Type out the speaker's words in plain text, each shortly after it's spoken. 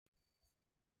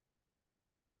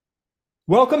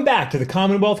Welcome back to the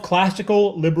Commonwealth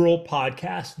Classical Liberal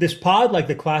Podcast. This pod, like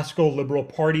the Classical Liberal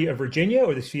Party of Virginia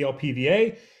or the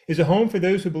CLPVA, is a home for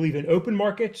those who believe in open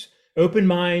markets, open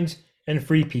minds, and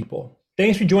free people.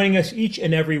 Thanks for joining us each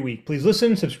and every week. Please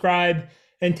listen, subscribe,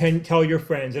 and tell your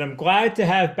friends. And I'm glad to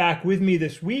have back with me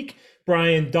this week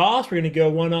Brian Doss. We're going to go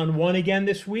one-on-one again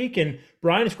this week. And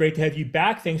Brian, it's great to have you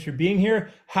back. Thanks for being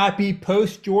here. Happy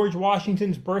post-George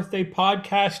Washington's birthday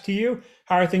podcast to you.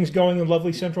 How are things going in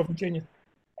lovely Central Virginia?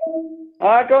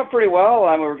 Going pretty well.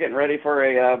 We're getting ready for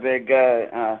a big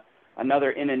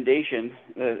another inundation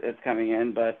that's coming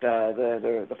in, but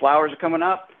the flowers are coming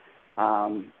up,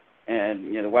 and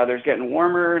the weather's getting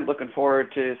warmer. Looking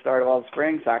forward to the start of all the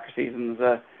spring. Soccer season's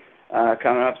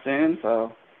coming up soon,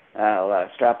 so I'll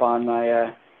strap on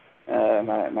my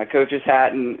my coach's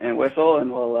hat and whistle,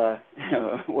 and we'll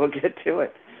we'll get to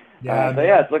it. Yeah,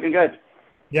 it's looking good.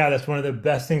 Yeah, that's one of the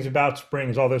best things about spring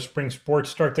is all those spring sports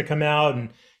start to come out, and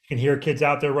you can hear kids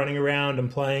out there running around and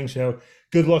playing. So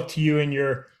good luck to you and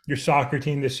your soccer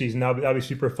team this season. That'll be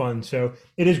super fun. So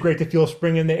it is great to feel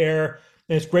spring in the air,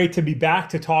 and it's great to be back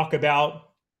to talk about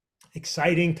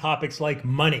exciting topics like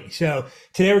money. So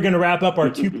today we're going to wrap up our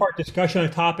two-part discussion on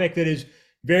a topic that is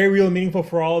very real and meaningful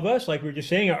for all of us. Like we were just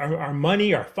saying, our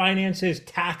money, our finances,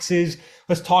 taxes.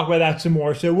 Let's talk about that some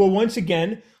more. So we'll once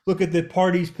again look at the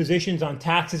party's positions on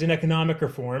taxes and economic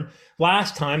reform.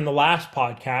 Last time, the last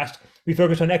podcast, we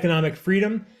focused on economic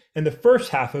freedom and the first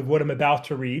half of what I'm about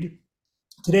to read.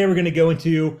 Today, we're going to go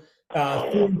into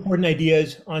four important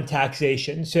ideas on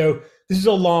taxation. So this is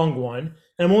a long one,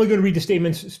 and I'm only going to read the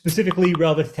statements specifically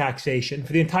relevant to taxation.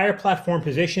 For the entire platform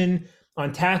position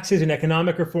on taxes and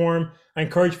economic reform, I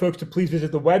encourage folks to please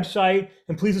visit the website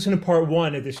and please listen to part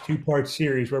one of this two-part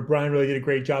series where Brian really did a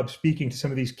great job speaking to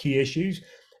some of these key issues.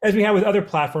 As we have with other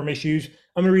platform issues,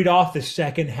 I'm going to read off the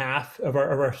second half of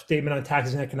our statement on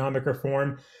taxes and economic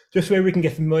reform, just so we can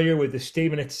get familiar with the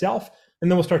statement itself, and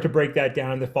then we'll start to break that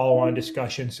down in the follow-on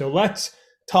discussion. So let's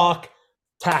talk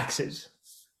taxes.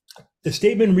 The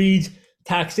statement reads,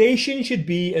 taxation should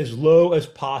be as low as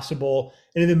possible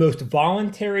and in the most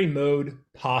voluntary mode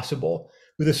possible,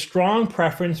 with a strong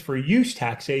preference for use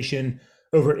taxation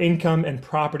over income and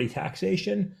property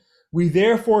taxation. We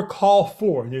therefore call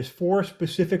for, there's four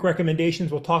specific recommendations,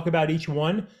 we'll talk about each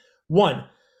one. One,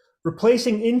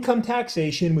 replacing income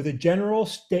taxation with a general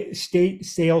state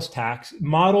sales tax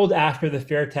modeled after the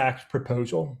fair tax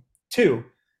proposal. Two,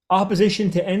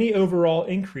 opposition to any overall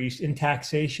increase in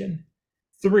taxation.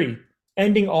 Three,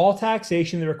 ending all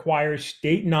taxation that requires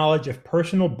state knowledge of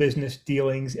personal business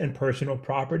dealings and personal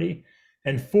property.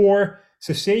 And four,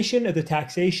 cessation of the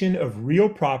taxation of real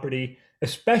property,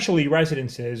 especially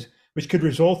residences, which could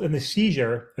result in the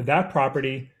seizure of that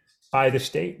property by the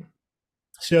state.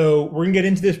 So we're going to get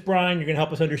into this, Brian. You're going to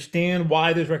help us understand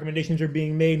why those recommendations are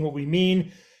being made and what we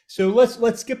mean. So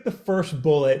let's skip the first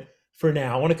bullet for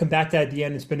now. I want to come back to that at the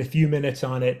end and spend a few minutes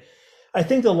on it. I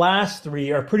think the last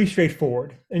three are pretty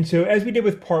straightforward. And so as we did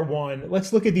with part one,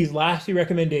 let's look at these last three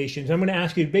recommendations. I'm going to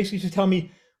ask you basically to tell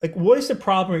me, like, what is the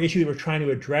problem or issue that we're trying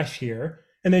to address here?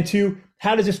 And then two,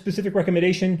 how does a specific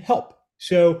recommendation help?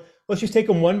 So let's just take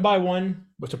them one by one.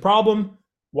 What's the problem?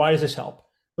 Why does this help?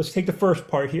 Let's take the first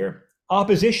part here.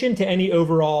 Opposition to any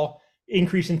overall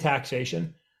increase in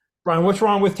taxation. Brian, what's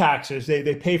wrong with taxes?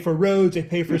 They pay for roads, they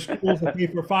pay for schools, they pay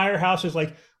for firehouses.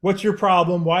 Like, what's your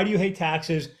problem? Why do you hate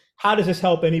taxes? How does this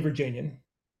help any Virginian?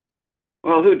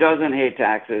 Well, who doesn't hate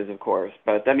taxes, of course?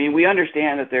 But I mean, we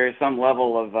understand that there is some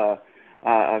level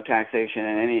of taxation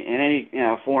in any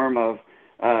form of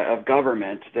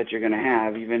government that you're going to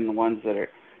have, even the ones that are,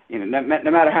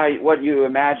 no matter what you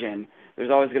imagine, there's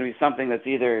always going to be something that's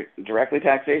either directly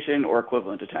taxation or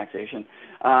equivalent to taxation.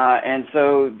 And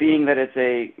so being that it's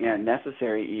a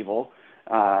necessary evil,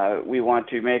 we want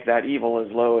to make that evil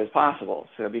as low as possible.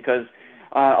 So because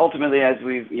ultimately, as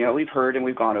we've heard and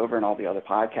we've gone over in all the other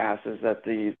podcasts, is that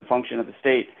the function of the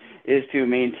state is to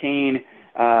maintain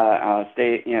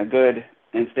good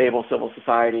and stable civil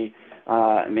society,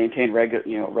 maintain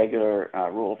regular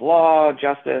rule of law,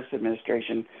 justice,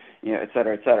 administration, et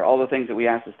cetera, all the things that we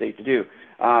ask the state to do.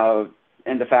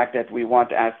 And the fact that we want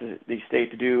to ask the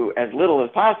state to do as little as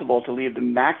possible to leave the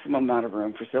maximum amount of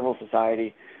room for civil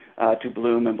society to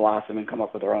bloom and blossom and come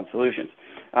up with their own solutions.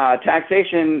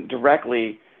 Taxation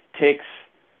directly takes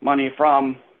money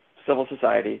from civil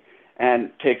society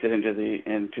and takes it into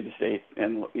the state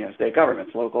and state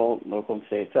governments, local and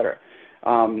state, et cetera.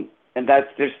 And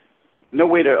there's no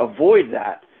way to avoid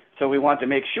that. So we want to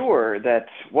make sure that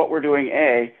what we're doing,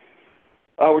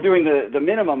 we're doing the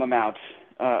minimum amount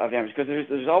of damage, because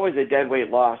there's always a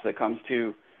deadweight loss that comes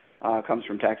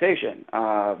from taxation,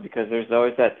 because there's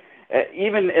always that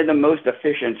even in the most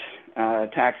efficient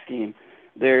tax scheme,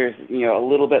 there's a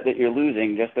little bit that you're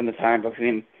losing just in the time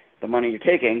between the money you're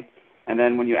taking and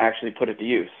then when you actually put it to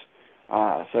use.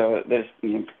 So there's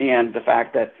and the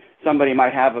fact that somebody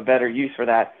might have a better use for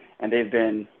that and they've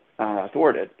been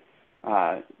thwarted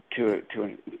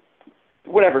to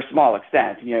whatever small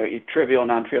extent, trivial,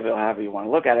 non-trivial, however you want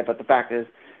to look at it. But the fact is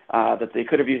that they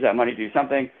could have used that money to do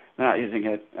something. They're not using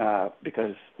it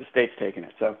because the state's taking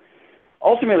it. So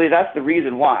ultimately, that's the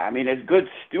reason why. I mean, as good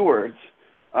stewards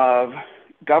of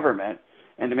government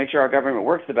and to make sure our government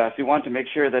works the best, we want to make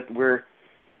sure that we're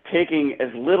taking as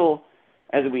little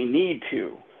as we need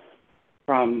to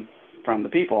from the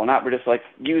people, not we're just like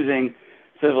using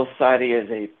civil society as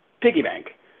a piggy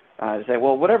bank to say,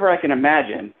 well, whatever I can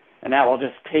imagine, and now I'll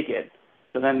just take it.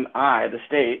 So then I, the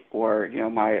state, or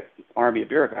my army of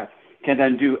bureaucrats, can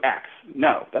then do X.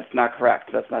 No, that's not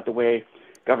correct. That's not the way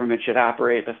government should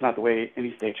operate. That's not the way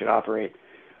any state should operate.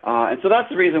 And so that's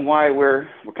the reason why we're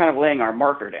kind of laying our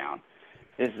marker down,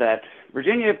 is that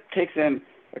Virginia takes in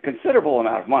a considerable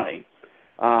amount of money,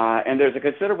 and there's a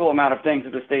considerable amount of things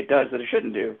that the state does that it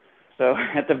shouldn't do. So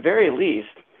at the very least,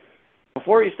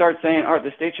 before you start saying, all right,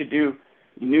 the state should do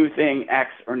new thing X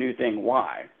or new thing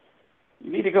Y,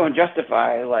 you need to go and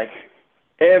justify like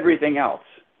everything else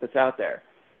that's out there.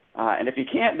 And if you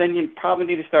can't, then you probably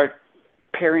need to start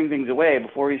paring things away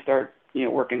before you start,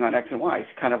 working on X and Y.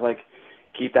 To kind of like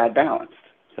keep that balanced.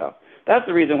 So that's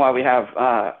the reason why we have,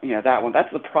 that one.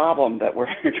 That's the problem that we're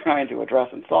trying to address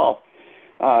and solve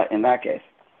in that case.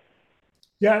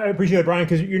 Yeah, I appreciate it, Brian,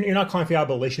 because you're not calling for the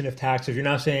abolition of taxes. You're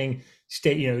not saying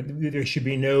state, there should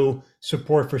be no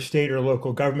support for state or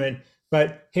local government.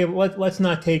 But hey, let's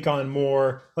not take on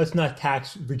more. Let's not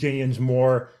tax Virginians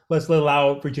more. Let's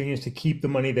allow Virginians to keep the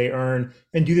money they earn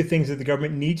and do the things that the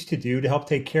government needs to do to help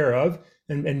take care of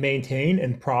and maintain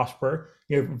and prosper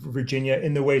Virginia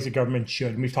in the ways the government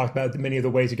should. And we've talked about many of the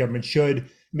ways the government should,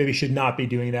 maybe should not be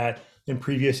doing that in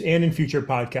previous and in future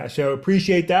podcasts. So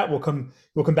appreciate that. We'll come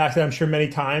back to that, I'm sure, many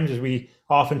times, as we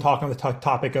often talk on the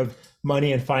topic of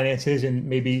money and finances and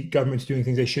maybe governments doing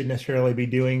things they shouldn't necessarily be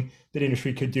doing that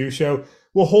industry could do. So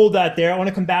we'll hold that there. I want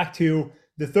to come back to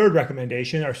the third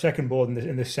recommendation, our second bullet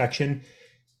in this section.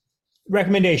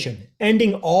 Recommendation: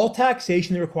 ending all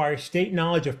taxation that requires state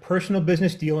knowledge of personal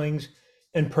business dealings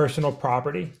and personal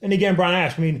property. And again, Brian, I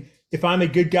asked, if I'm a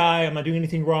good guy, I'm not doing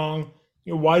anything wrong,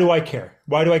 why do I care?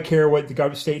 Why do I care what the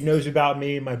government state knows about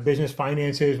me, my business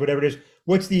finances, whatever it is?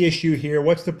 What's the issue here?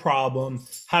 What's the problem?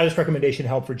 How does this recommendation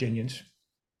help Virginians?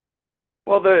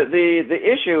 Well, the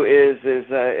issue is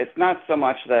it's not so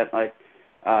much that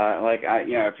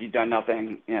if you've done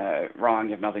nothing wrong,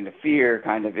 you have nothing to fear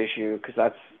kind of issue,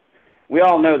 because we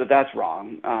all know that that's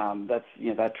wrong.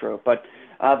 That's true. But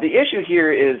the issue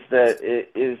here is that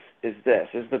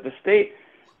the state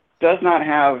does not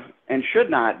have and should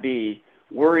not be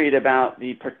worried about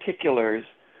the particulars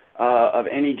of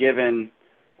any given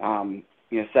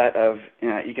set of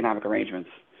economic arrangements.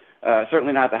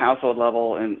 Certainly not at the household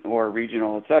level or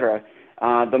regional, et cetera.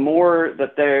 The more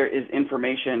that there is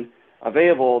information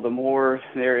available, the more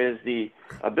there is the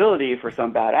ability for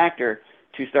some bad actor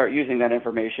to start using that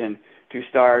information to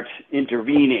start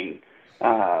intervening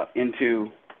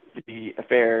into the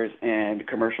affairs and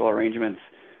commercial arrangements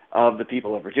of the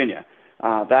people of Virginia.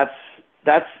 Well,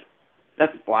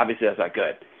 obviously that's not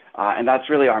good. And that's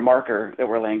really our marker that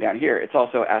we're laying down here. It's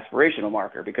also an aspirational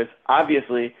marker, because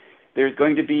obviously there's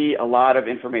going to be a lot of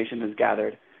information that's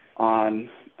gathered on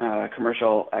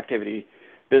commercial activity,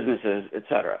 businesses, et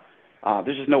cetera.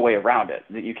 There's just no way around it.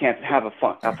 That you can't have a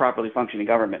properly functioning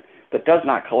government that does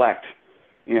not collect,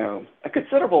 a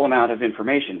considerable amount of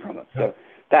information from it. So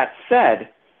that said,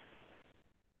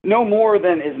 no more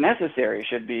than is necessary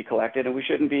should be collected, and we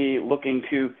shouldn't be looking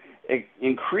to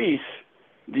increase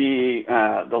the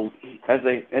as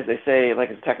they say, like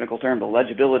it's a technical term, the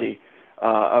legibility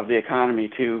of the economy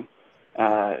to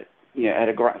at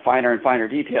a finer and finer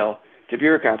detail to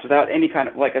bureaucrats without any kind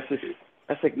of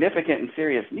a significant and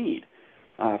serious need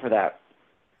for that.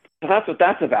 So that's what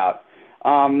that's about.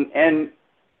 And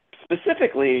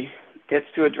specifically, it's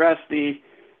to address the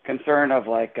concern of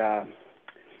the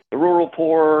rural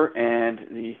poor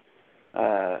and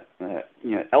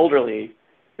the elderly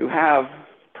who have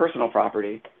personal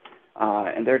property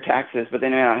and their taxes, but they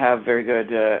may not have very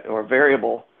good or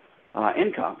variable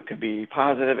income. It could be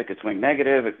positive, it could swing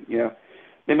negative.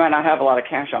 They might not have a lot of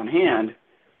cash on hand,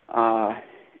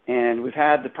 and we've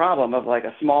had the problem of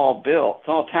a small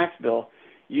tax bill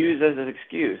used as an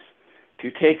excuse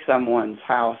to take someone's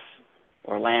house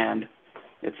or land,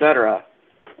 etc.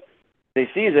 They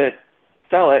seize it,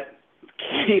 sell it,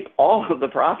 keep all of the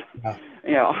profit,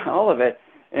 all of it,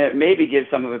 maybe give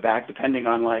some of it back depending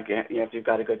on like, if you've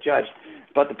got a good judge.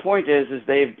 But the point is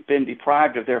they've been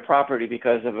deprived of their property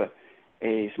because of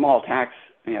a small tax,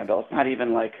 bill. It's not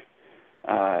even like,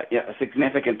 a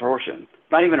significant portion,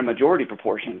 not even a majority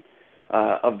proportion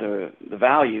of the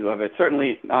value of it,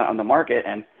 certainly not on the market,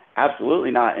 and absolutely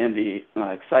not in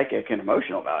the psychic and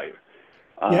emotional value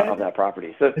of that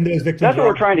property. So and those victims that's what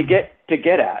we're trying to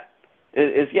get at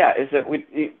is that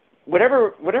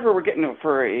whatever we're getting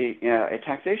for a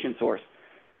taxation source,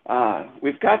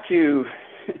 we've got to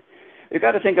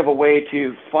think of a way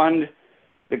to fund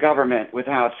the government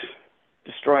without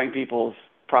destroying people's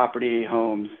property,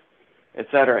 homes, et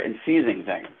cetera, and seizing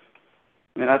things.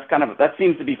 I mean, that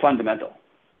seems to be fundamental.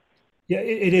 Yeah,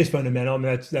 it is fundamental. I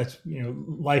mean, that's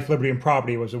life, liberty, and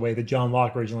property was the way that John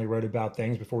Locke originally wrote about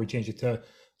things before we changed it to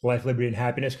life, liberty, and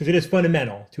happiness, because it is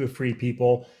fundamental to a free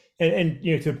people. And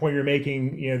to the point you're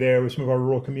making, there with some of our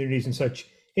rural communities and such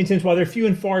instances, while they're few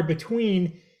and far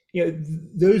between,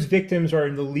 those victims are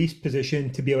in the least position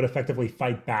to be able to effectively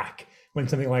fight back when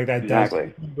something like that does,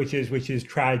 which is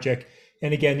tragic.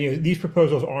 And again, these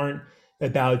proposals aren't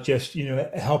about just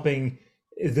helping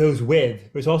those with,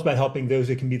 but it's also about helping those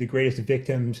that can be the greatest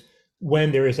victims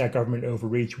when there is that government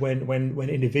overreach, when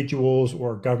individuals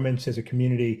or governments as a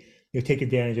community take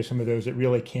advantage of some of those that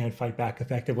really can fight back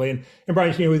effectively. And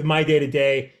Brian, with my day to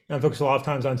day, I focus a lot of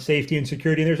times on safety and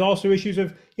security. And there's also issues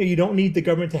of you don't need the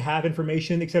government to have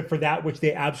information except for that which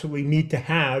they absolutely need to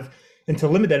have, and to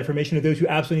limit that information to those who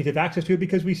absolutely need to have access to it,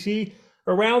 because we see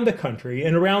around the country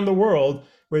and around the world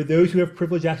where those who have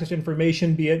privileged access to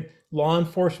information, be it law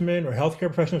enforcement or healthcare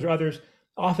professionals or others,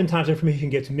 oftentimes information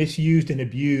gets misused and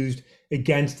abused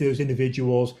against those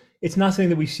individuals. It's not something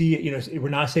that we see, we're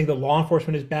not saying that law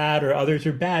enforcement is bad or others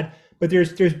are bad, but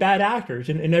there's bad actors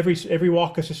in every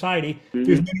walk of society. Mm-hmm.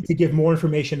 There's need to give more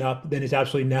information up than is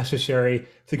absolutely necessary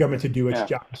for the government to do its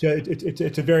job. So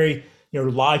it's a very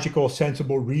logical,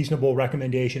 sensible, reasonable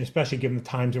recommendation, especially given the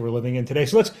times that we're living in today.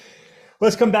 So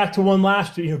let's come back to one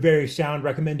last very sound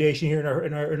recommendation here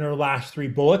in our last three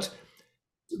bullets.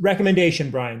 Recommendation,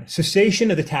 Brian: cessation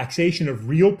of the taxation of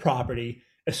real property,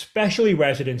 especially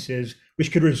residences, which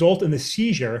could result in the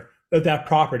seizure of that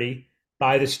property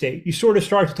by the state. You sort of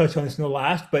started to touch on this in the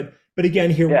last, but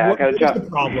again here, what is the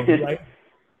problem, right?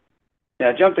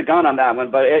 Yeah, jumped the gun on that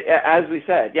one, but as we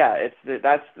said,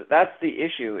 that's the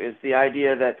issue, is the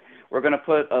idea that we're going to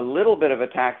put a little bit of a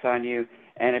tax on you,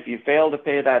 and if you fail to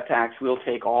pay that tax, we'll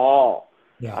take all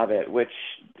of it, which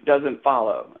doesn't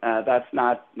follow. That's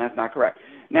not correct.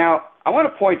 Now, I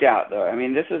want to point out, though, I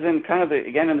mean, this is in kind of in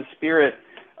the spirit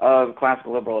of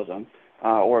classical liberalism,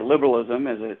 or liberalism,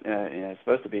 as it's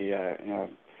supposed to be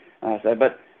said.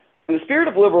 But in the spirit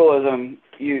of liberalism,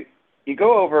 you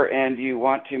go over and you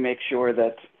want to make sure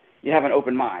that you have an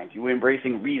open mind. You're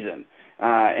embracing reason,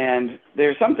 and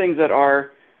there's some things that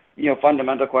are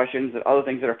fundamental questions, and other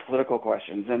things that are political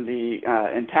questions.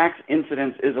 And tax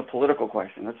incidence is a political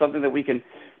question. That's something that we can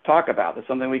talk about. That's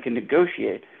something we can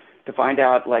negotiate to find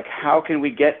out, like, how can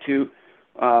we get to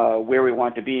where we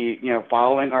want to be,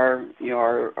 following our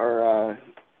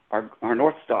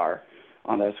North Star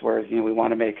on this, where we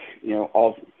want to make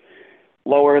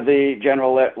lower the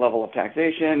general level of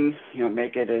taxation,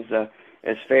 make it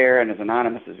as fair and as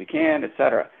anonymous as we can, et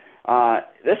cetera.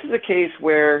 This is a case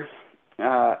where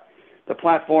the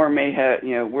platform may have,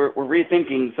 we're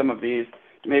rethinking some of these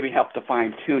to maybe help to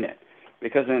fine tune it,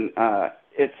 because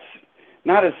it's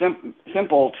not as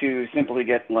simple to simply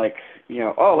get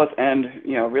let's end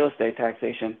real estate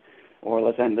taxation, or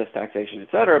let's end this taxation, et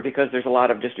cetera, because there's a lot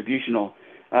of distributional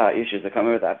issues that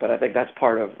come with that. But I think that's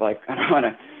part of, I don't want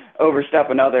to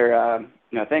overstep another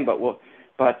thing, but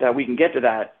we can get to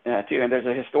that too. And there's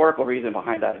a historical reason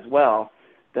behind that as well,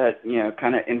 that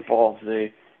kind of involves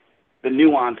the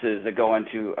nuances that go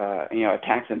into a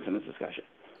tax incidence discussion.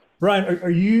 Brian, do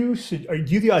you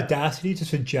have the audacity to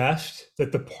suggest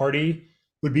that the party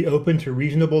would be open to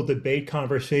reasonable debate,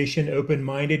 conversation,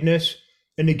 open-mindedness,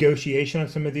 and negotiation on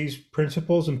some of these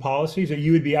principles and policies? That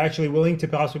you would be actually willing to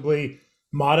possibly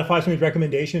modify some of these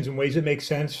recommendations in ways that make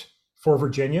sense for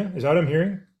Virginia? Is that what I'm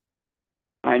hearing?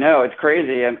 I know, it's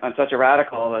crazy. I'm such a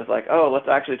radical. It's like, let's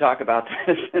actually talk about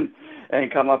this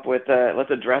and come up with,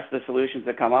 let's address the solutions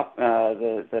that come up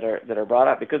that are brought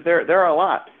up, because there are a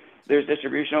lot. There's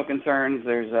distributional concerns.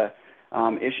 There's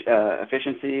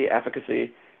efficiency,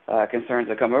 efficacy concerns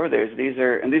that come over there. These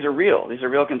are real. These are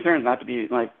real concerns, not to be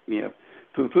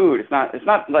poo-pooed. It's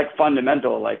not like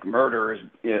fundamental, like murder is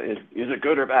it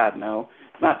good or bad? No,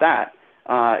 it's not that.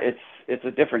 It's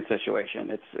a different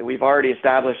situation. We've already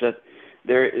established that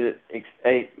there is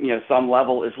some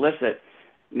level is licit,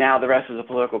 Now the rest is a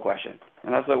political question,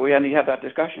 and that's what we need to have that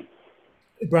discussion.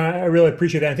 Brian, I really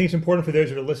appreciate that. I think it's important for those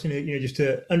that are listening, just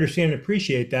to understand and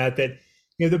appreciate that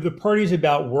the party is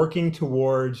about working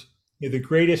towards the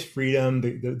greatest freedom,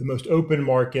 the most open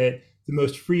market, the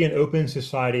most free and open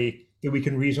society that we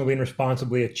can reasonably and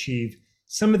responsibly achieve.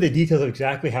 Some of the details of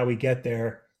exactly how we get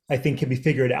there, I think, can be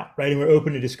figured out, right? And we're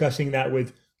open to discussing that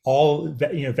with all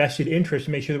vested interests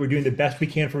to make sure that we're doing the best we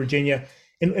can for Virginia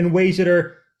in ways that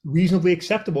are reasonably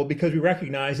acceptable, because we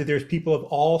recognize that there's people of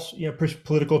all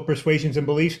political persuasions and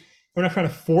beliefs. We're not trying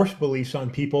to force beliefs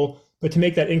on people, but to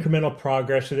make that incremental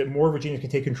progress so that more Virginians can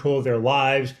take control of their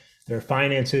lives, their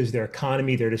finances, their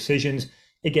economy, their decisions,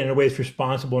 again, in a way that's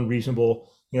responsible and reasonable,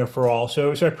 for all.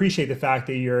 So I appreciate the fact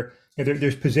that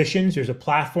there's positions, there's a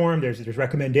platform, there's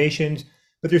recommendations,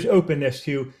 but there's openness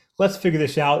to let's figure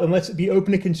this out, and let's be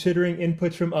open to considering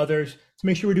inputs from others to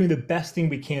make sure we're doing the best thing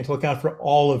we can to look out for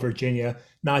all of Virginia,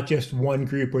 not just one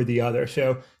group or the other.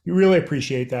 So we really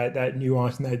appreciate that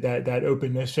nuance and that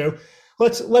openness. So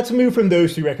let's move from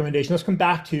those three recommendations. Let's come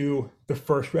back to the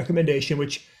first recommendation,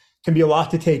 which can be a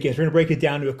lot to take in. So we're going to break it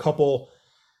down to a couple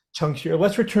chunks here.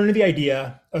 Let's return to the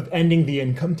idea of ending the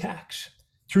income tax.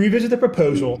 To revisit the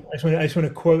proposal, I just want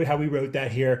to quote how we wrote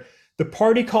that here. The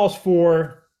party calls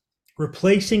for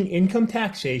replacing income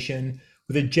taxation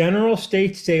with a general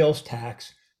state sales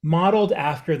tax modeled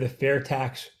after the fair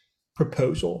tax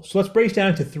proposal. So let's break down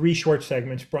into three short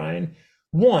segments, Brian.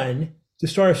 One, to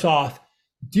start us off,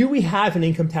 do we have an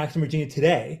income tax in Virginia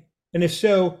today? And if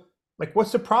so,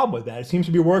 what's the problem with that? It seems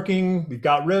to be working. We've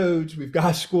got roads, we've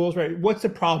got schools, right? What's the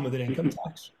problem with an income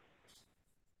tax?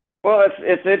 Well,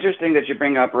 it's interesting that you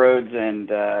bring up roads and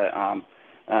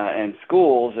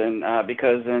schools, and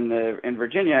because in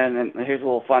Virginia, and here's a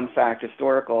little fun fact,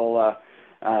 historical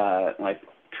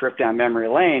trip down memory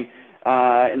lane.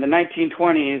 In the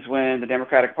 1920s, when the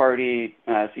Democratic Party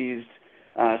seized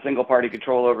single-party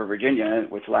control over Virginia,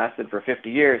 which lasted for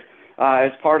 50 years,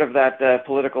 as part of that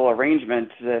political arrangement,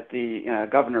 that the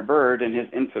Governor Byrd and his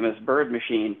infamous Byrd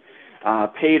machine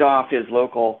paid off his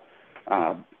local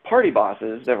party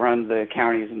bosses that run the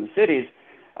counties and the cities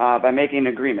by making an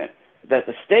agreement that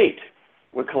the state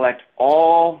would collect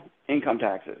all income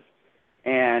taxes,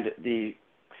 and the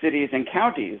cities and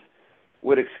counties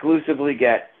would exclusively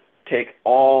take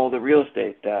all the real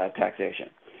estate taxation.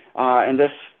 And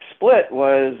this split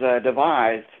was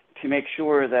devised to make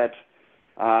sure that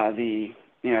the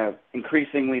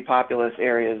increasingly populous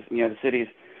areas, the cities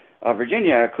of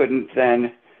Virginia, couldn't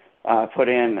then put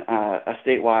in a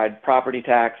statewide property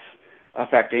tax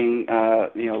affecting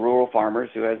rural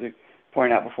farmers who, as you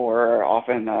pointed out before, are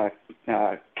often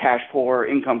cash poor,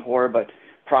 income poor, but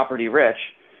property rich,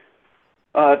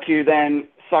 to then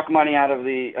suck money out of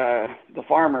the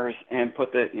farmers and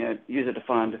use it to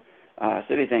fund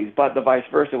city things. But the vice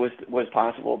versa was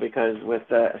possible, because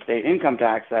with a state income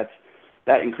tax,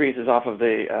 that increases off of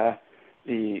the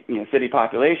city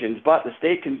populations, but the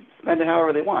state can spend it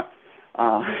however they want.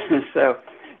 So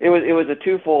it was a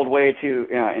twofold way to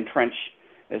entrench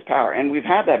its power, and we've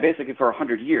had that basically for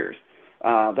 100 years.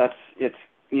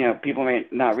 People may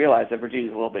not realize that Virginia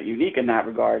is a little bit unique in that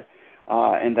regard,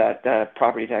 and that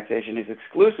property taxation is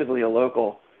exclusively a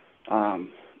local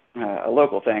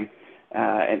thing,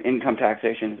 and income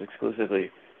taxation is exclusively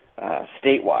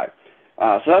statewide.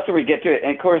 So that's where we get to it.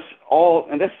 And of course,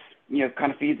 this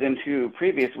kind of feeds into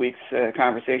previous week's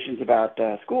conversations about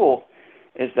school,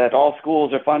 is that all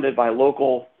schools are funded by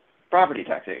local property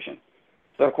taxation.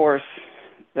 So of course,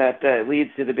 that leads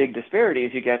to the big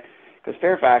disparities you get, because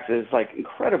Fairfax is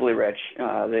incredibly rich,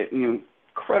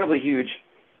 incredibly huge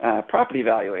property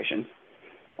valuations,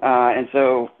 and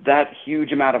so that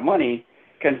huge amount of money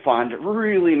can fund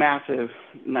really massive,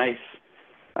 nice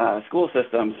school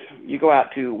systems. You go out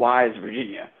to Wise,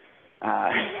 Virginia,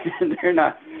 and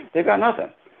they've got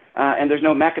nothing, and there's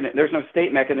no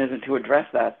state mechanism to address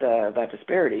that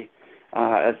disparity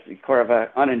as sort of an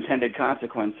unintended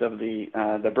consequence of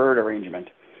the Byrd arrangement.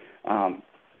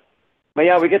 But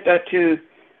yeah, we get that to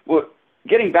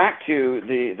getting back to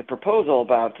the proposal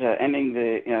about ending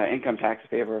the income tax in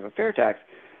favor of a fair tax.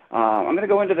 I'm going to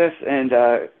go into this and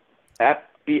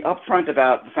be upfront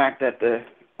about the fact that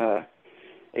a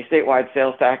statewide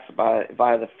sales tax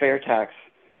via the fair tax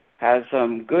has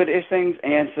some good-ish things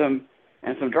and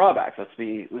some drawbacks. Let's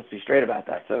be straight about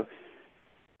that. So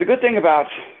the good thing about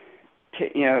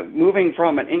moving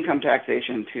from an income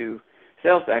taxation to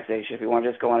sales taxation, if you want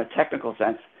to just go on a technical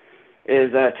sense,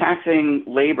 is taxing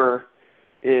labor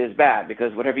is bad,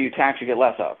 because whatever you tax, you get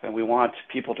less of. And we want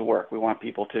people to work. We want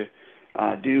people to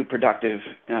do productive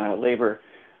labor,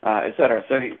 et cetera.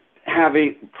 So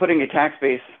putting a tax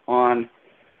base on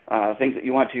things that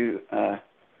you want to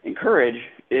encourage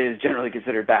is generally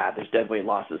considered bad. There's dead weight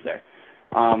losses there.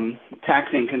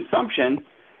 Taxing consumption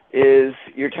is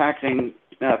you're taxing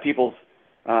people's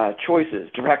choices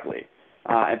directly,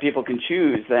 and people can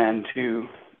choose then to,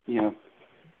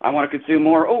 I want to consume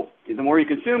more. Oh, the more you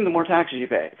consume, the more taxes you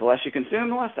pay. The less you consume,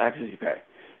 the less taxes you pay.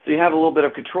 So you have a little bit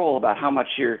of control about how much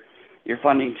you're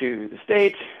funding to the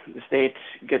state. The state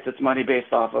gets its money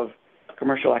based off of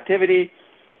commercial activity.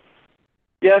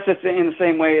 Yes, it's in the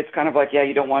same way. It's kind of like, yeah,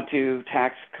 you don't want to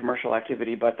tax commercial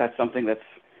activity, but that's something that's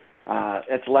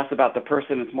it's less about the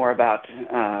person. It's more about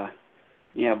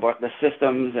but the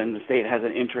systems, and the state has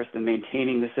an interest in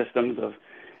maintaining the systems of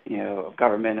of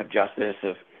government, of justice,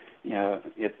 of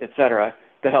et cetera,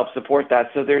 to help support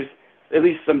that. So there's at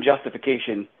least some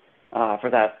justification for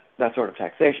that sort of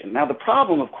taxation. Now the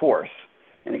problem, of course,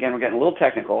 and again we're getting a little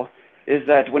technical, is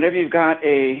that whenever you've got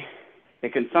a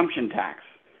consumption tax,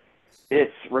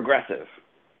 it's regressive.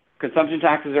 Consumption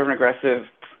taxes are regressive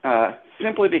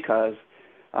simply because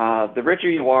the richer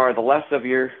you are, the less of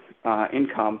your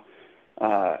income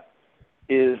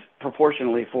is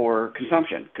proportionally for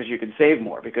consumption, because you can save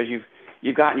more, because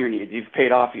you've gotten your needs, you've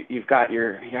paid off, you've got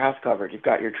your house covered, you've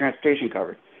got your transportation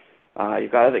covered,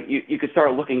 you've got you could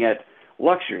start looking at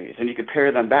luxuries, and you could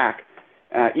pare them back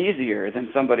easier than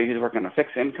somebody who's working on a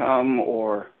fixed income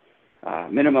or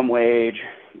minimum wage,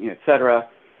 et cetera,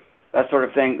 that sort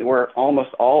of thing, where almost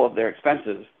all of their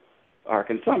expenses are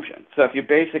consumption. So if you're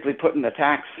basically putting the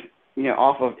tax,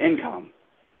 off of income,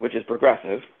 which is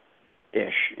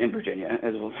progressive-ish in Virginia,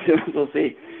 as we'll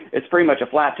see, it's pretty much a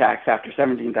flat tax after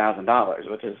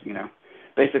 $17,000, which is,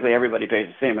 basically everybody pays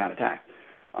the same amount of tax.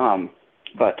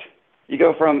 But you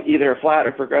go from either a flat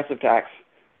or progressive tax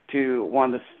to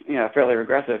one that's, fairly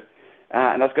regressive,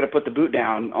 and that's going to put the boot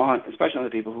down on, especially on the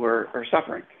people who are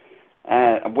suffering.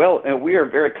 And we are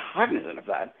very cognizant of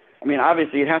that. I mean,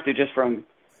 obviously, you'd have to, just from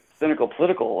cynical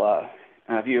political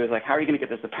view, is like, how are you going to get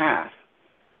this to pass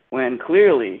when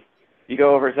clearly you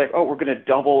go over, it's like, oh, we're going to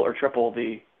double or triple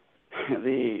the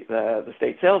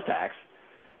state sales tax.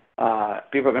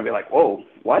 People are going to be like, whoa,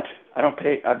 what? I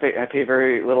pay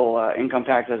very little income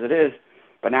tax as it is,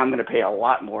 but now I'm going to pay a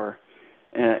lot more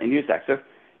in use tax. So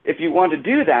if you want to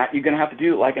do that, you're going to have to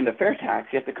do it like in the fair tax.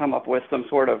 You have to come up with some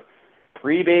sort of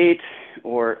rebate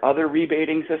or other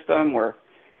rebating system where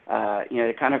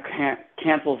it kind of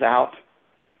cancels out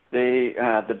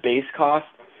the base cost,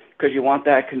 because you want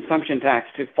that consumption tax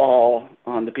to fall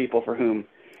on the people for whom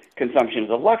consumption is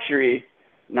a luxury,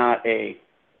 not a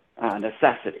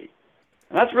necessity.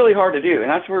 And that's really hard to do. And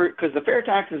that's where, because the fair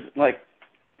tax is like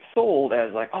sold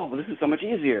as like, oh, well, this is so much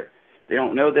easier. They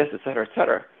don't know this, et cetera, et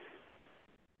cetera.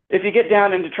 If you get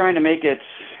down into trying to make it,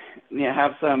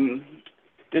 have some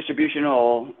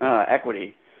distributional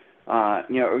equity, or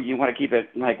you want to keep it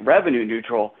like revenue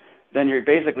neutral, then you're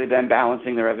basically then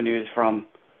balancing the revenues from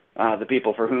the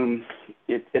people for whom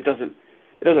it doesn't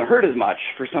hurt as much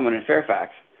for someone in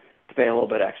Fairfax to pay a little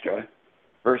bit extra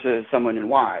versus someone in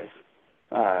Wise,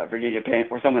 Virginia, paying,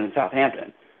 or someone in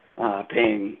Southampton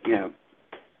paying,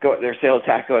 their sales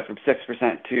tax goes from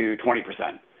 6% to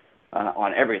 20%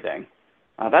 on everything.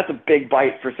 That's a big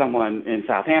bite for someone in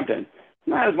Southampton.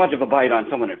 Not as much of a bite on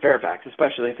someone in Fairfax,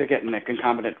 especially if they're getting a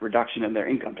concomitant reduction in their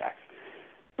income tax.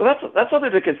 So that's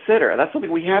something to consider. That's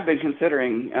something we have been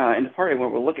considering in the party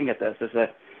when we're looking at this, is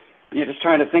that just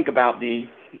trying to think about the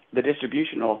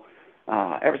distributional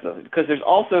episodes, because there's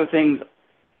also things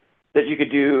that you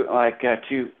could do, like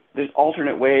there's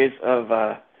alternate ways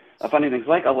of funding things,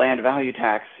 like a land value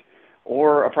tax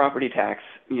or a property tax,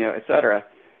 et cetera,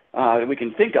 that we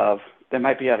can think of that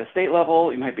might be at a state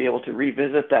level. You might be able to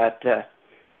revisit that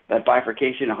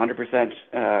bifurcation,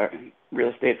 100% real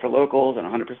estate for locals and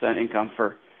 100% income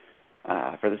for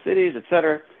the cities, et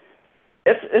cetera.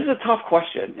 It's a tough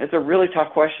question. It's a really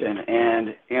tough question,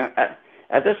 and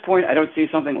at this point, I don't see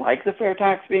something like the fair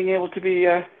tax being able to be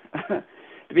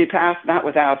to be passed, not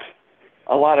without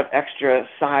a lot of extra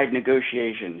side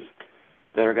negotiations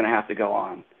that are going to have to go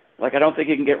on. Like, I don't think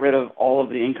you can get rid of all of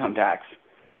the income tax,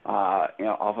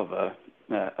 off of a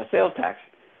sales tax.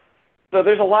 So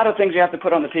there's a lot of things you have to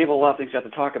put on the table, a lot of things you have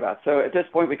to talk about. So at this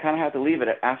point, we kind of have to leave it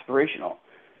at aspirational,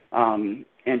 and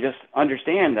just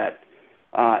understand that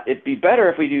it'd be better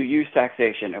if we do use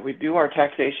taxation. If we do our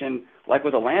taxation like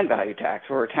with a land value tax,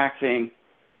 where we're taxing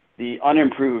the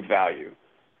unimproved value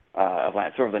of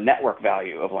land, sort of the network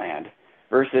value of land,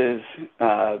 versus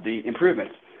the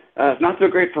improvements. It's not so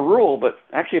great for rural, but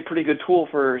actually a pretty good tool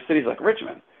for cities like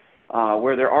Richmond,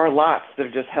 where there are lots that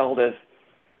are just held as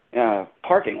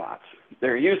parking lots.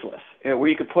 They're useless. Where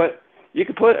you could put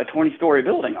a 20-story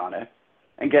building on it,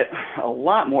 and get a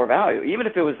lot more value. Even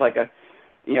if it was like a,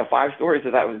 5 stories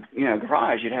that was,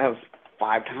 garage, you'd have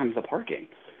 5 times the parking.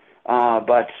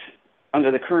 But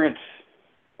under the current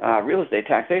real estate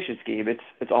taxation scheme,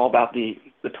 it's all about the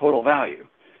total value.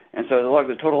 And so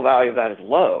the total value of that is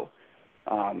low.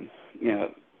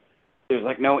 There's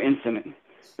like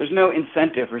there's no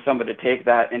incentive for somebody to take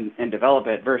that and develop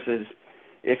it, versus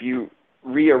if you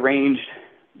rearranged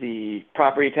the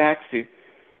property tax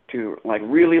to like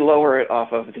really lower it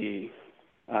off of the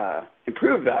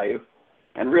improved value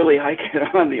and really hike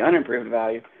it on the unimproved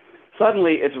value.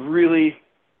 Suddenly it's really,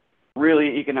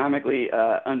 really economically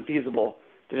unfeasible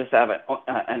to just have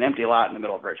an empty lot in the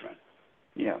middle of Richmond.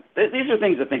 These are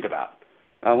things to think about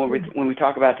when we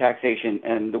talk about taxation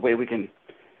and the way we can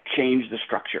change the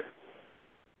structure.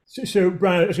 So,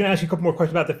 Brian, I was going to ask you a couple more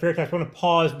questions about the fair tax. I want to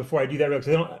pause before I do that,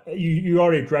 because you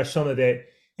already addressed some of it.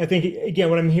 I think, again,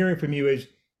 what I'm hearing from you is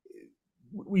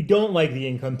we don't like the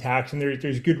income tax, and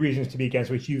there's good reasons to be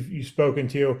against, which you've spoken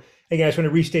to. Again, I just want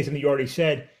to restate something you already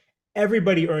said.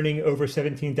 Everybody earning over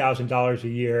 $17,000 a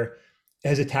year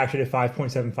has a tax rate of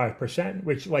 5.75%,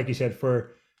 which, like you said,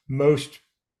 for most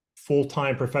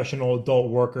full-time professional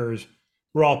adult workers,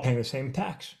 we're all paying the same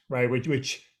tax, right? Which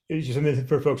is just something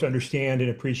for folks to understand and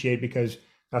appreciate, because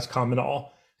that's common to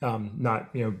all,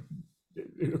 not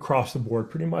across the board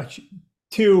pretty much.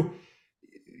 2,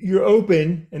 you're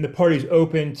open, and the party's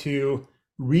open to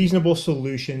reasonable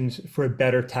solutions for a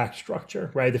better tax structure,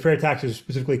 right? The fair tax is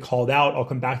specifically called out. I'll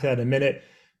come back to that in a minute.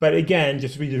 But again,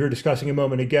 just as we were discussing a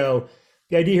moment ago,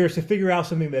 the idea here is to figure out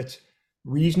something that's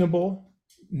reasonable,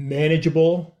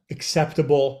 manageable,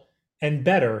 acceptable, and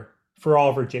better for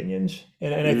all Virginians.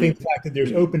 And I think the fact that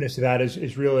there's openness to that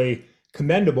is really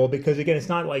commendable, because again, it's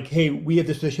not like, hey, we have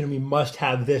this position and we must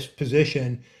have this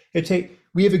position. It's, hey,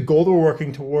 we have a goal that we're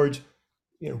working towards,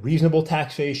 reasonable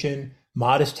taxation,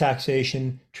 modest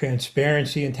taxation,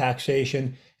 transparency in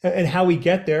taxation, and how we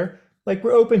get there. Like,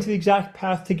 we're open to the exact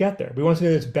path to get there. We want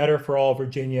something that's better for all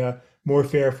Virginia, more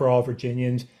fair for all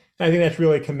Virginians. And I think that's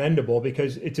really commendable,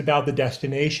 because it's about the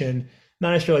destination,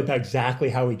 not necessarily about exactly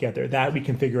how we get there. That we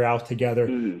can figure out together.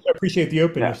 So I appreciate the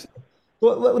openness. Yeah.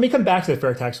 Well, let me come back to the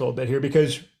fair tax a little bit here,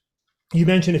 because you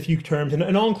mentioned a few terms, and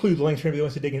I'll include links for anybody who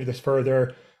wants to dig into this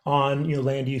further on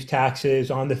land use taxes,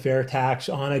 on the fair tax,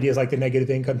 on ideas like the negative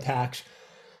income tax.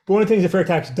 But one of the things the fair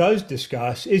tax does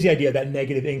discuss is the idea of that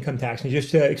negative income tax. And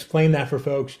just to explain that for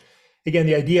folks, again,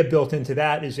 the idea built into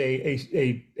that is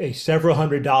a several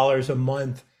 $100s a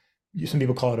month. Some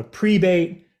people call it a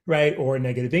prebate, right, or a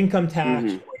negative income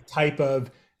tax, or a type of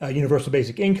universal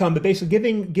basic income, but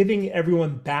basically giving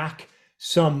everyone back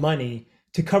some money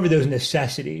to cover those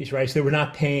necessities, right? So that we're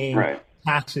not paying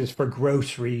taxes for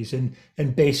groceries and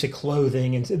basic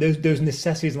clothing and those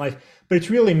necessities in life, but it's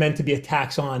really meant to be a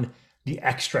tax on the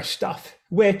extra stuff,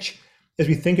 which, as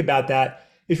we think about that,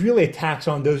 is really a tax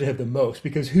on those that have the most,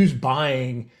 because who's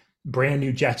buying brand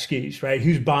new jet skis, right?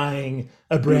 Who's buying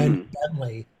a brand new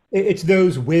Bentley? It's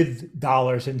those with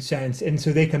dollars and cents. And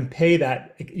so they can pay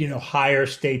that, higher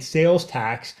state sales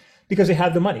tax because they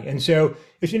have the money. And so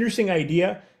it's an interesting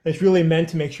idea. It's really meant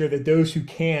to make sure that those who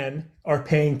can are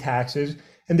paying taxes,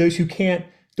 and those who can't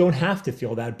don't have to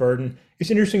feel that burden.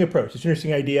 It's an interesting approach. It's an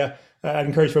interesting idea. I'd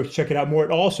encourage folks to check it out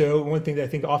more. Also, one thing that I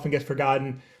think often gets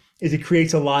forgotten is it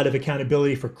creates a lot of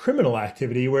accountability for criminal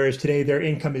activity, whereas today their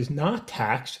income is not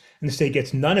taxed and the state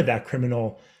gets none of that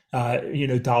criminal,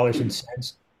 dollars and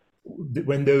cents.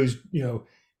 When those,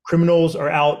 criminals are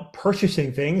out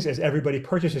purchasing things, as everybody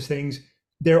purchases things,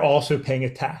 they're also paying a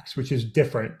tax, which is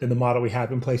different than the model we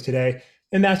have in place today.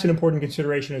 And that's an important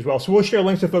consideration as well. So we'll share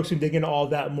links to folks who dig into all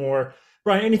of that more.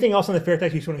 Brian, anything else on the fair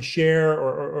tax you just want to share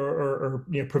or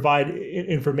provide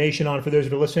information on for those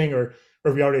that are listening, or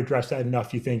have we already addressed that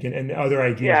enough, you think, and other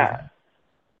ideas?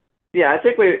 Yeah, I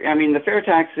think the fair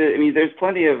tax, there's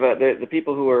plenty of the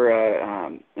people who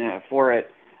are for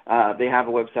it. They have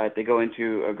a website. They go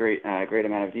into a great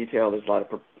amount of detail. There's a lot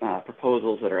of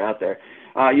proposals that are out there.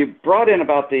 You brought in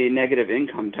about the negative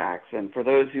income tax, and for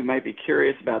those who might be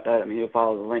curious about that, you'll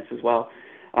follow the links as well.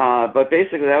 But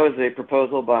basically, that was a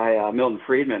proposal by Milton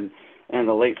Friedman in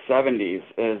the late 70s,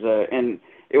 and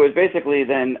it was basically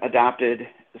then adopted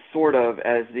sort of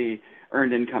as the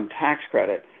earned income tax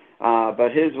credit. But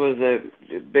his was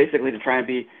basically to try and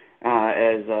be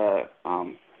as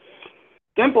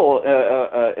simple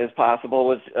as possible,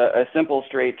 was a simple,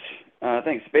 straight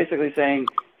thing. So basically saying,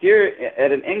 here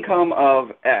at an income of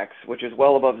X, which is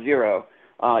well above zero,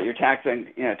 your tax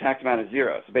amount is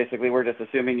zero. So basically, we're just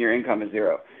assuming your income is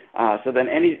zero. So then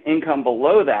any income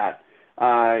below that,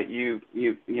 you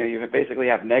basically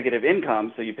have negative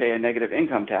income, so you pay a negative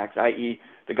income tax, i.e.,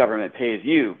 the government pays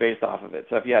you based off of it.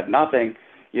 So if you had nothing,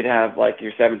 you'd have like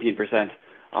your 17%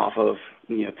 off of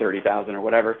 30,000 or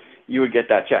whatever. You would get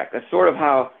that check. That's sort of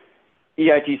how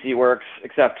EITC works,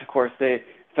 except of course the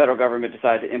federal government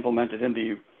decided to implement it in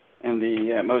the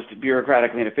most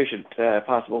bureaucratically inefficient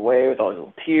possible way, with all these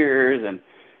little tiers and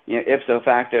ipso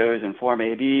factos and Form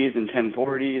ABs and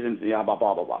 1040s and blah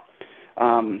blah blah blah.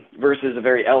 Versus a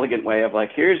very elegant way of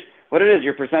like, here's what it is,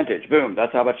 your percentage, boom,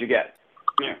 that's how much you get.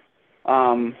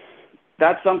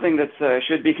 That's something that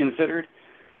should be considered.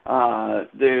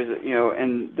 There's,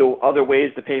 and the other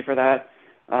ways to pay for that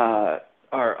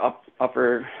are up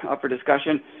for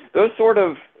discussion. Those sort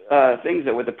of things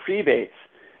that with the prebates,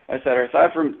 et cetera,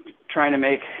 aside from trying to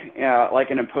make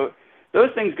those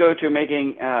things go to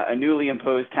making a newly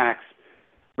imposed tax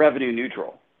revenue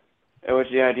neutral, which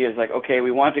the idea is like, okay,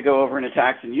 we want to go over into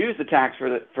tax and use the tax for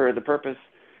the purpose.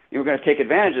 We're going to take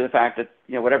advantage of the fact that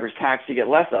whatever's taxed you get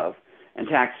less of, and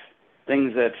tax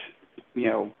things that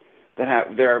that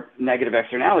have their negative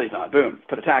externalities on. Boom,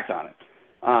 put a tax on it,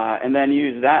 and then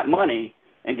use that money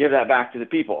and give that back to the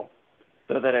people,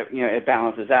 so that it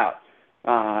balances out.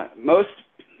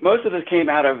 Most of this came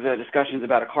out of the discussions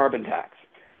about a carbon tax,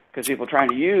 because people trying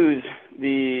to use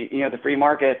the free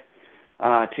market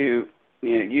to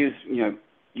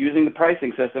using the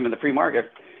pricing system in the free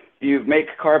market. If you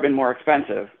make carbon more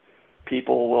expensive,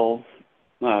 people will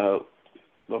go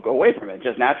away from it,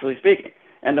 just naturally speaking.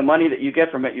 And the money that you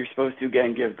get from it, you're supposed to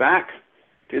again give back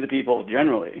to the people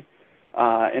generally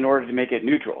in order to make it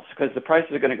neutral, because the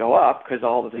prices are going to go up because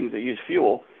all the things that use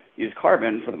fuel use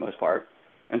carbon for the most part,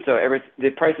 and so the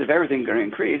price of everything is going to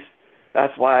increase.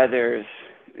 That's why there's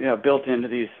built into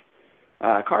these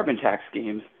carbon tax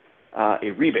schemes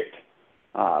a rebate,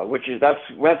 which is that's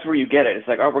where you get it. It's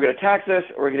like, oh, we're going to tax this,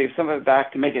 or we're going to give some of it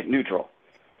back to make it neutral,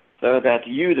 so that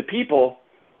you, the people,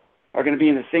 are going to be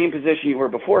in the same position you were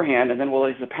beforehand, and then we'll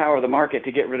use the power of the market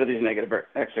to get rid of these negative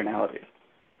externalities.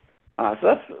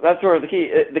 So that's sort of the key.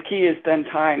 The key is then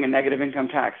tying a negative income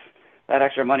tax, that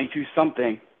extra money, to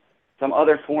something, some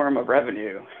other form of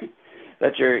revenue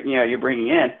that you're bringing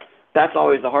in. That's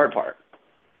always the hard part.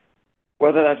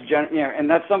 Whether that's and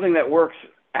that's something that works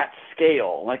at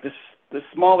scale. Like the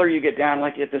smaller you get down,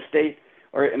 like at the state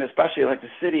and especially like the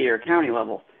city or county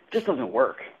level, it just doesn't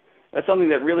work. That's something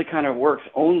that really kind of works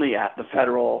only at the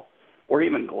federal or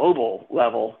even global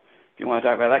level, if you want to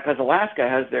talk about that, because Alaska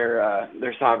has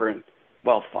their sovereign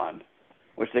wealth fund,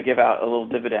 which they give out a little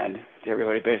dividend to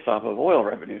everybody based off of oil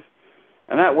revenues.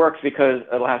 And that works because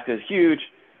Alaska is huge.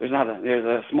 There's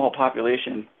a small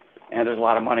population, and there's a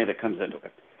lot of money that comes into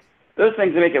it. Those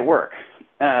things make it work.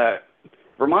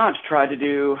 Vermont tried to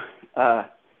do an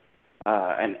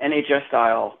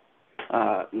NHS-style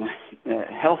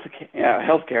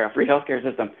healthcare, free healthcare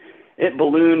system. It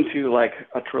ballooned to like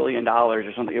 $1 trillion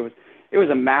or something. It was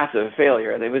a massive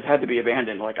failure. It had to be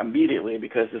abandoned like immediately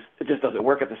because it just doesn't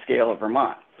work at the scale of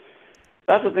Vermont.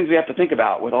 That's the things we have to think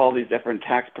about with all these different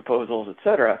tax proposals, et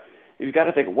cetera. You've got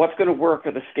to think what's going to work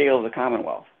at the scale of the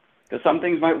Commonwealth, because some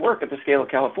things might work at the scale of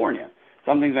California.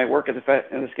 Some things might work at the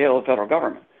scale of the federal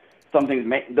government.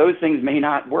 Those things may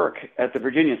not work at the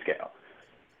Virginia scale.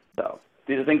 So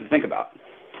these are things to think about.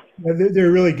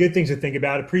 They're really good things to think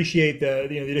about. Appreciate the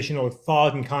additional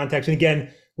thought and context. And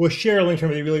again, we'll share links from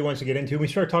what he really wants to get into. When we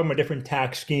start talking about different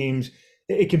tax schemes,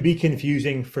 it can be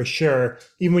confusing for sure.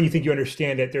 Even when you think you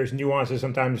understand it, there's nuances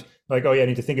sometimes, like, oh yeah, I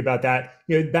need to think about that.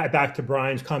 Back to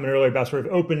Brian's comment earlier about sort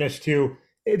of openness to,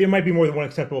 there might be more than one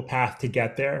acceptable path to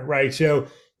get there, right? So,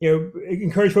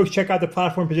 encourage folks to check out the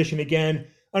platform position. Again,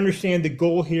 understand the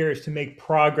goal here is to make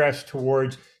progress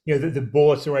towards, the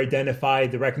bullets that were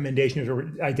identified, the recommendations were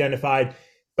identified,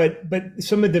 but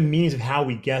some of the means of how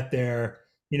we get there,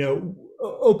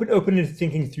 open to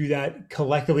thinking through that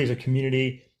collectively as a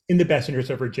community in the best interest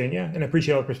of Virginia. And I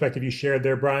appreciate all the perspective you shared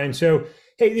there, Brian. So,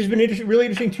 hey, there's been a really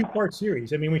interesting two-part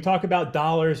series. I mean, we talk about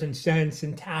dollars and cents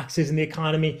and taxes and the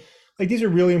economy. Like, these are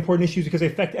really important issues because they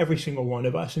affect every single one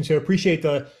of us. And so appreciate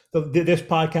this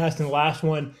podcast and the last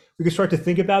one. We can start to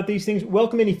think about these things.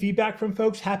 Welcome any feedback from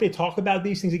folks. Happy to talk about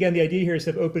these things. Again, the idea here is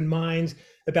to have open minds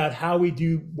about how we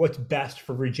do what's best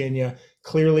for Virginia,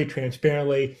 clearly,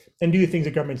 transparently, and do the things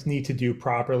that governments need to do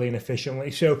properly and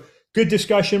efficiently. So good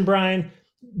discussion, Brian.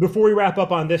 Before we wrap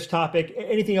up on this topic,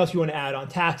 anything else you want to add on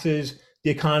taxes,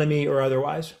 the economy, or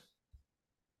otherwise?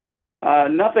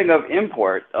 Nothing of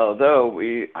import, although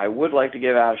I would like to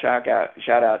give out a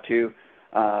shout out to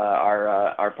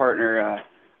our partner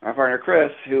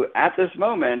Chris, who at this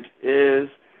moment is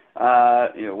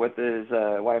with his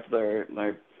wife, they're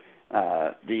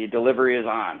the delivery is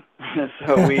on.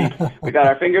 So we got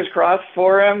our fingers crossed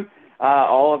for him.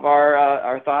 All of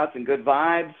our thoughts and good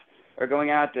vibes are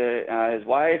going out to his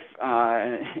wife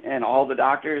and all the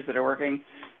doctors that are working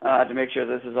to make sure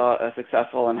this is a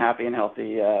successful and happy and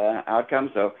healthy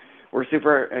outcome. So we're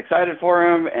super excited for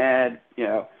him, and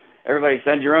everybody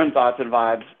send your own thoughts and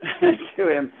vibes to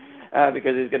him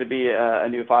because he's going to be a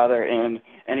new father in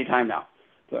any time now.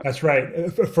 So. That's right,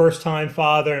 a first-time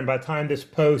father, and by the time this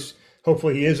posts,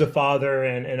 hopefully he is a father,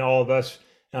 and all of us.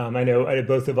 I know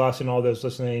both of us and all those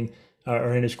listening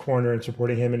are in his corner and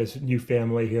supporting him and his new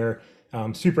family here.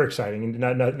 Super exciting,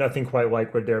 and nothing quite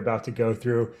like what they're about to go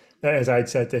through. As I'd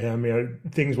said to him,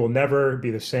 things will never be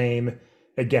the same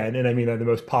again, and I mean that in the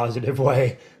most positive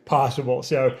way possible.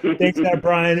 So thanks for that,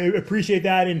 Brian. I appreciate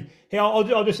that. And hey,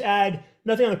 I'll just add,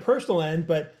 nothing on the personal end,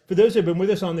 but for those who have been with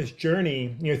us on this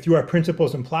journey, through our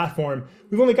principles and platform,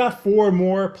 we've only got 4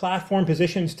 more platform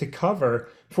positions to cover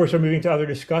before we start moving to other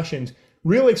discussions.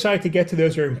 Really excited to get to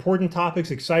those. Are important topics,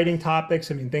 exciting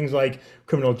topics. I mean, things like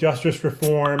criminal justice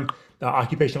reform,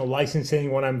 occupational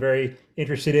licensing, one I'm very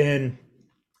interested in,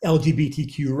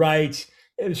 LGBTQ rights,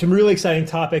 some really exciting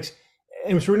topics.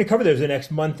 And so we're going to cover those in the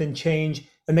next month and change,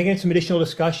 and making some additional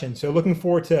discussion. So looking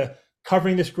forward to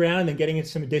covering this ground and getting into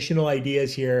some additional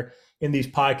ideas here in these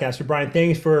podcasts. So Brian,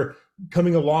 thanks for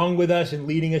coming along with us and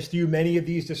leading us through many of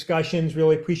these discussions.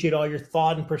 Really appreciate all your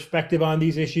thought and perspective on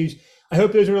these issues. I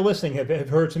hope those who are listening have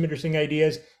heard some interesting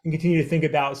ideas and continue to think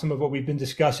about some of what we've been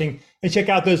discussing, and check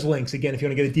out those links. Again, if you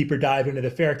want to get a deeper dive into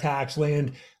the fair tax,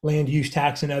 land use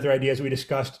tax, and other ideas we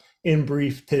discussed in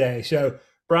brief today. So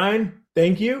Brian,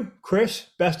 thank you. Chris,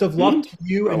 best of luck to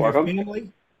you and your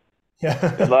family.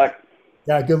 Yeah. Good luck.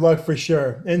 Yeah, good luck for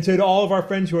sure. And so to all of our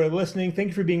friends who are listening, thank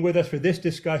you for being with us for this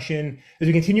discussion as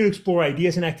we continue to explore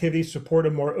ideas and activities to support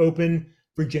a more open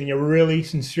Virginia. We're really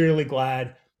sincerely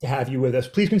glad to have you with us.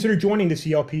 Please consider joining the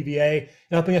CLPVA and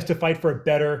helping us to fight for a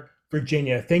better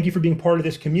Virginia. Thank you for being part of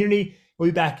this community. We'll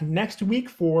be back next week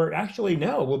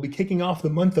we'll be kicking off the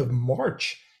month of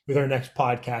March with our next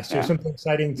podcast. So something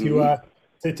exciting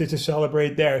to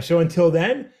celebrate there. So until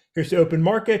then, here's to open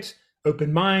markets,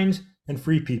 open minds, and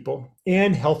free people,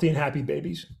 and healthy and happy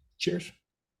babies. Cheers.